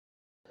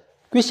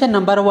Question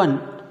number 1.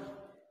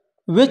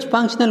 Which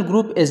functional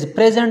group is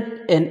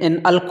present in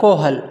an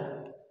alcohol?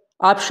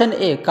 Option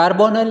A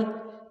carbonyl,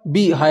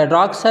 B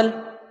hydroxyl,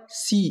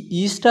 C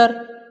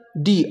ester,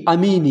 D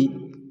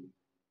amine.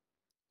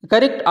 The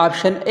correct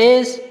option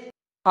is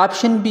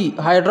option B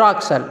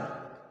hydroxyl.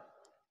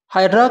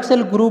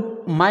 Hydroxyl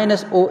group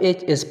minus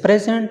OH is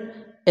present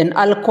in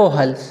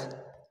alcohols.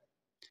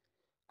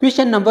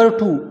 Question number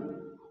 2.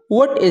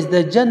 What is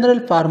the general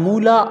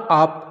formula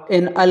of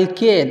an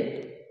alkane?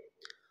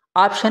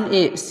 Option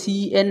A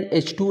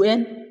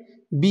CnH2n,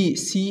 B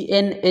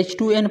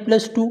CnH2n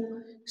plus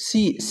 2,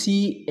 C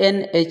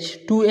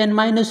CnH2n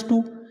minus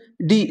 2,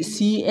 D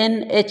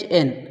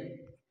CnHn.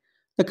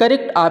 The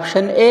correct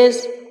option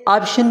is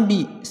option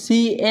B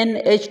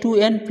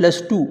CnH2n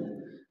plus 2.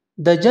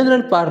 The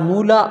general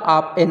formula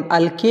of an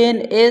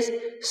alkane is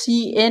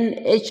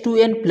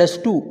CnH2n plus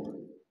 2.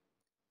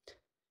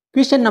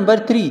 Question number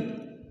 3.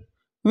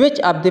 Which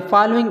of the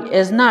following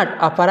is not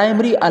a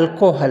primary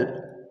alcohol?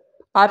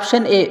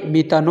 Option A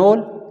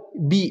methanol,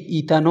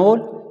 B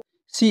ethanol,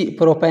 C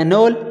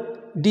propanol,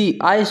 D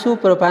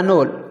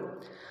isopropanol.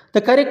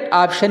 The correct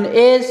option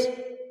is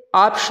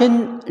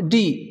option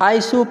D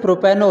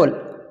isopropanol.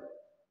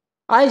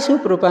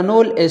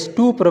 Isopropanol is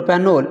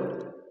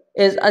 2-propanol,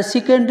 is a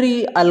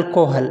secondary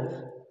alcohol.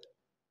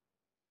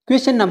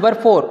 Question number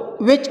 4.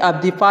 Which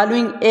of the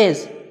following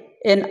is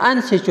an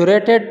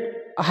unsaturated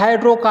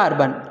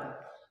hydrocarbon?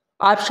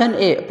 Option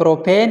A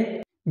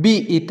propane,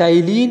 B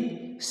ethylene,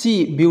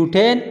 C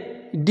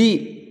butane,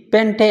 D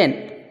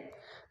pentane.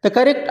 The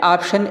correct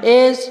option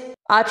is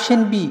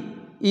option B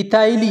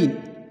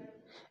ethylene.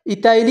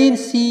 Ethylene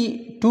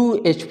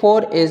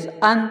C2H4 is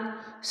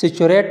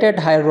unsaturated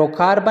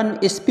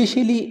hydrocarbon,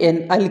 especially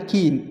in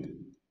alkene.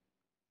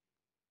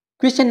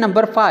 Question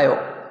number 5.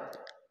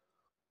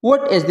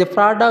 What is the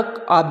product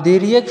of the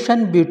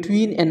reaction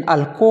between an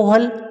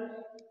alcohol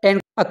and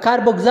a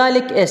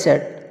carboxylic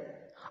acid?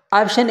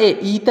 Option A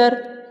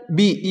ether,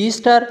 B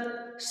ester,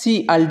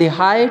 C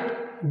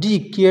aldehyde,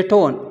 D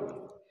ketone.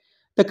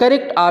 The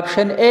correct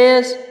option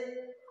is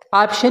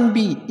option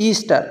B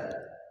ester.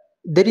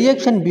 The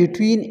reaction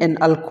between an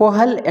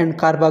alcohol and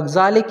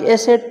carboxylic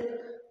acid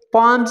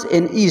forms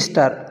an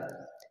ester.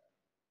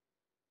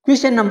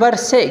 Question number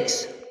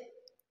 6.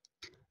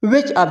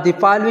 Which of the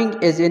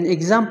following is an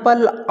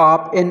example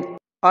of an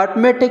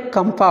aromatic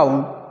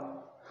compound?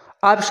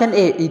 Option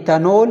A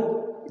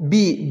ethanol,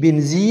 B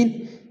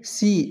benzene,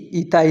 C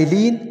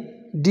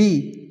ethylene,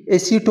 D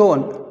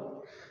acetone.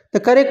 The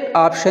correct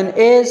option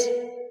is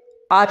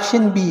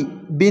option B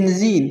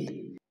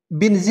benzene.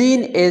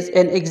 Benzene is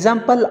an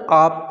example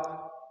of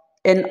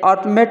an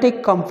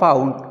aromatic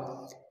compound.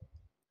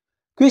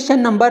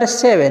 Question number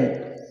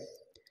 7.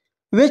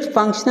 Which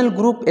functional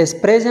group is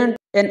present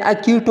in a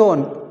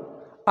ketone?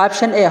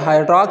 Option A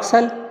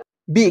hydroxyl,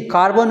 B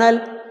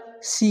carbonyl,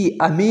 C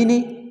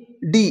amine,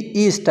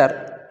 D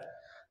ester.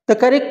 The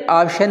correct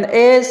option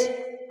is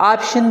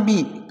option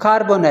B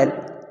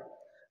carbonyl.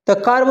 The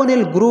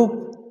carbonyl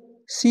group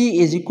C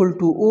is equal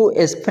to O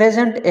is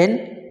present in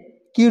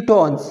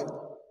ketones.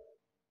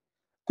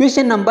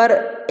 Question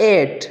number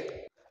 8.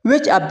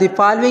 Which of the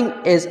following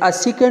is a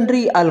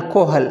secondary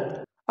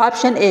alcohol?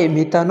 Option A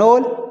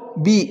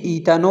methanol,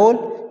 B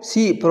ethanol,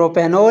 C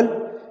propanol,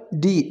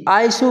 D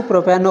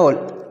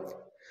isopropanol.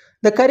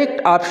 The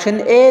correct option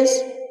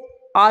is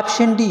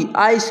option D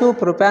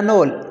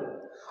isopropanol.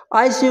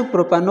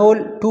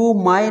 Isopropanol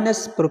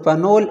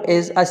 2-propanol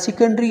is a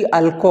secondary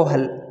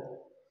alcohol.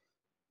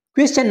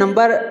 Question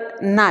number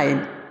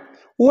 9.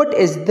 What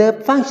is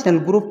the functional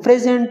group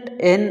present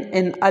in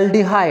an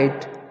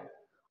aldehyde?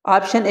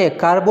 Option A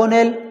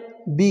carbonyl,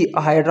 B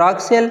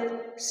hydroxyl,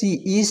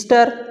 C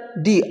ester,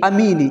 D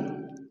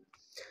amine.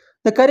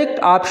 The correct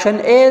option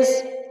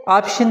is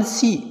option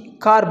C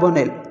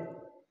carbonyl.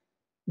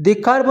 The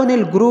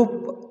carbonyl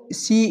group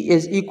C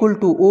is equal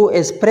to O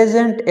is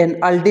present in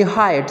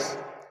aldehydes.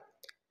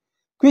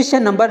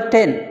 Question number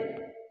 10.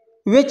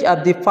 Which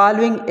of the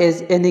following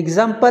is an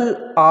example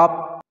of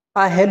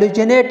a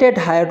halogenated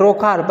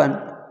hydrocarbon?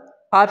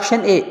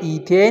 Option A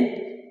ethane,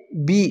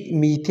 B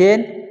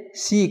methane,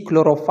 C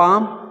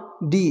chloroform,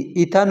 D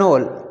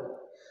ethanol.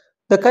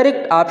 The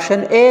correct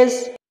option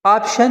is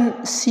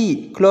option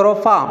C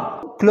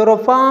chloroform.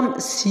 Chloroform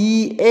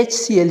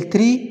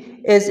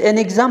CHCl3 is an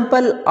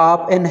example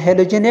of an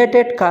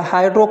halogenated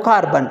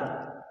hydrocarbon.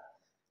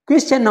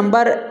 Question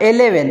number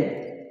 11.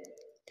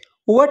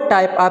 What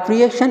type of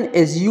reaction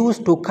is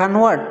used to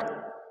convert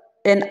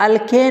an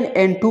alkane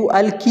into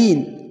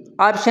alkene?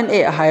 Option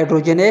A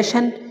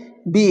hydrogenation,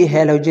 B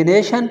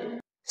halogenation,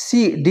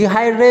 C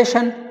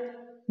dehydration,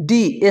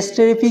 D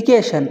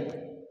esterification.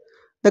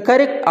 The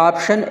correct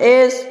option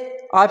is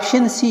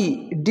option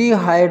C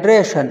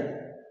dehydration.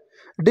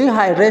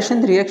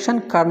 Dehydration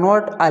reaction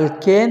convert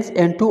alkanes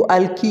into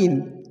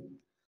alkene.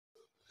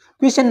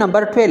 Question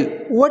number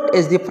 12. What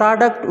is the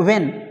product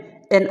when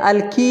an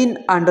alkene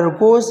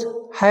undergoes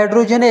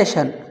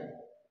hydrogenation?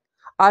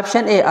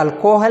 Option A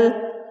alcohol,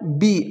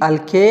 B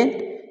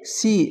alkane,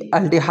 C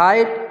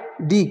aldehyde,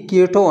 D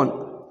ketone.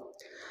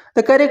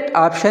 The correct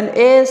option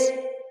is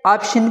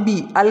option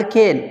B,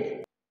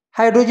 alkane.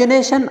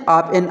 Hydrogenation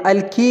of an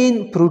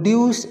alkene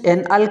produces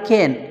an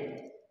alkane.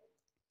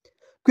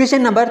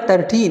 Question number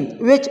 13.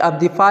 Which of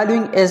the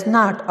following is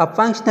not a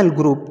functional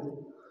group?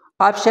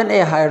 Option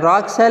A,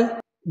 hydroxyl,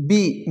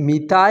 B,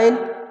 methyl,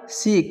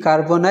 C,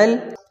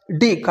 carbonyl,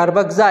 D,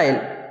 carboxyl.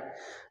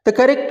 The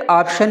correct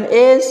option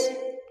is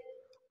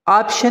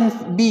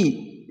option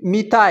B,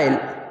 methyl.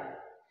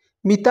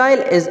 Methyl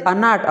is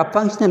not a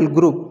functional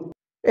group.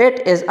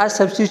 It is a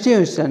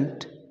substitution.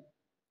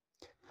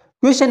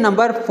 Question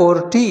number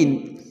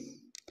 14.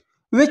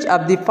 Which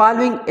of the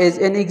following is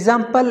an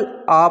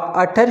example of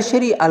a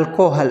tertiary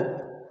alcohol?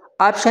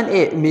 Option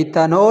A,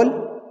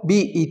 methanol,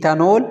 B,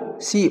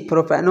 ethanol, C,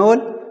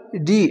 propanol,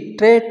 D,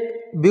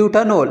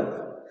 butanol.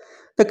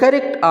 The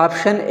correct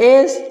option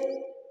is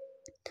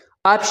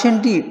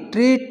option D,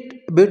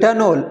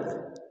 butanol.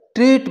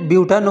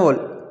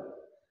 Butanol.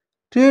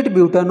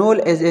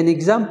 Butanol is an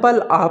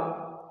example of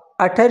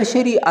a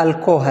tertiary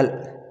alcohol.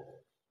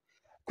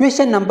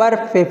 Question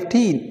number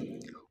 15.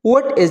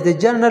 What is the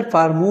general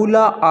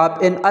formula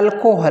of an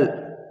alcohol?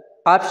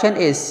 Option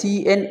A,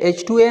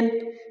 CnH2n,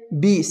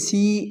 B,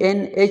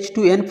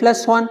 CnH2n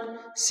plus 1,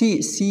 C,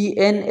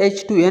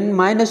 CnH2n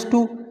minus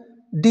 2,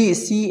 D,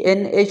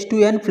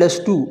 CnH2n plus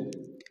 2.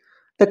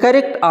 The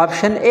correct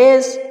option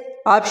is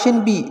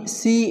option B,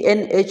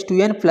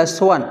 CnH2n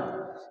plus 1.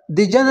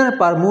 The general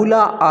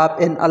formula of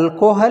an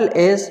alcohol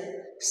is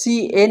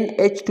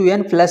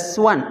CnH2n plus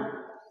 1.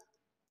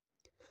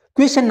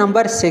 Question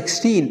number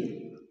 16.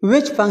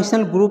 Which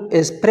functional group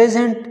is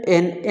present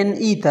in an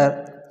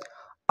ether?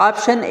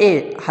 Option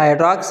A,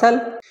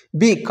 hydroxyl,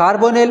 B,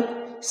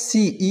 carbonyl,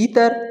 C,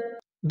 ether,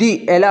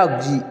 D,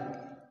 alog.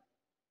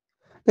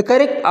 The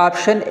correct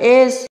option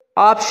is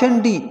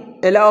option D,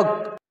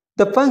 alog.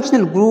 The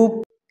functional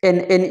group in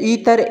an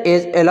ether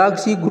is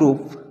alog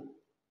group.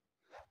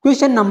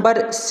 Question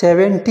number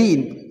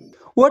 17.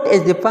 What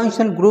is the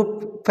functional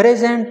group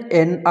present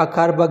in a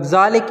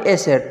carboxylic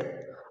acid?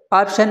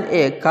 Option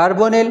A,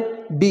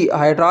 carbonyl, B,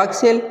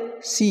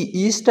 hydroxyl,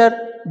 C, ester,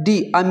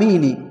 D,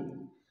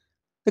 amine.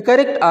 The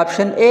correct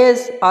option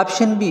is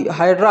option B,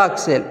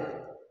 hydroxyl.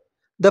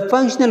 The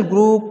functional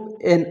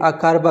group in a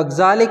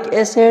carboxylic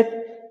acid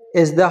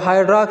is the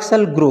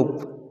hydroxyl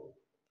group.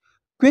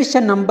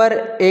 Question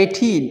number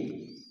 18.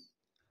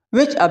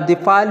 Which of the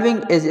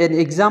following is an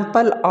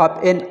example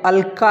of an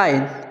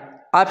alkyne?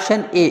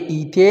 Option A,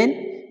 ethane,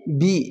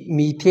 B,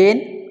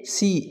 methane,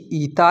 C,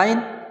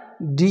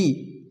 ethine,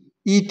 D,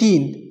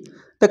 ethene.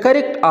 The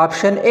correct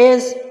option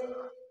is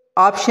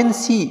option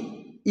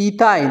C,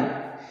 ethine.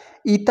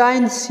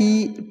 Ethine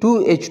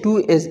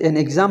C2H2 is an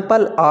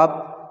example of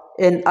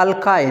an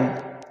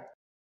alkyne.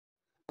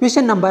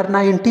 Question number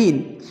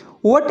 19.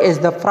 What is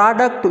the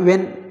product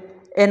when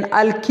an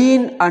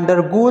alkene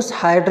undergoes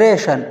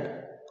hydration?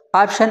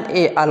 Option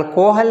A,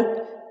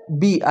 alcohol,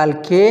 B,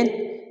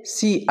 alkane,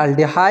 C,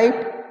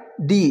 aldehyde,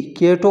 D,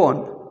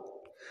 ketone.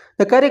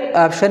 The correct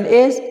option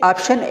is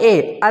option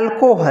A,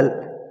 alcohol.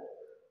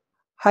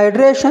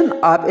 Hydration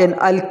of an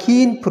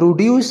alkene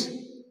produces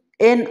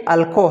an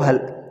alcohol.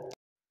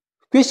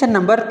 Question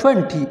number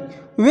 20.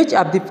 Which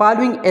of the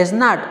following is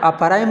not a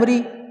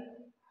primary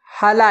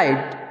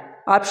halide?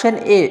 Option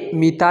A,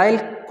 methyl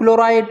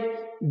chloride,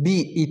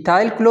 B,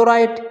 ethyl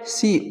chloride,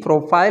 C,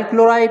 propyl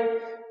chloride,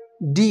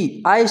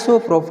 D,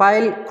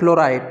 isopropyl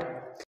chloride.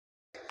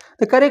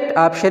 The correct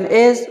option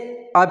is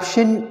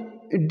option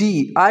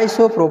D,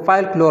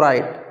 isopropyl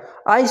chloride.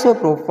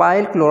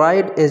 Isopropyl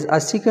chloride is a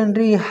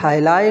secondary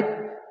halide,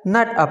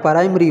 not a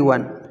primary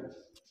one.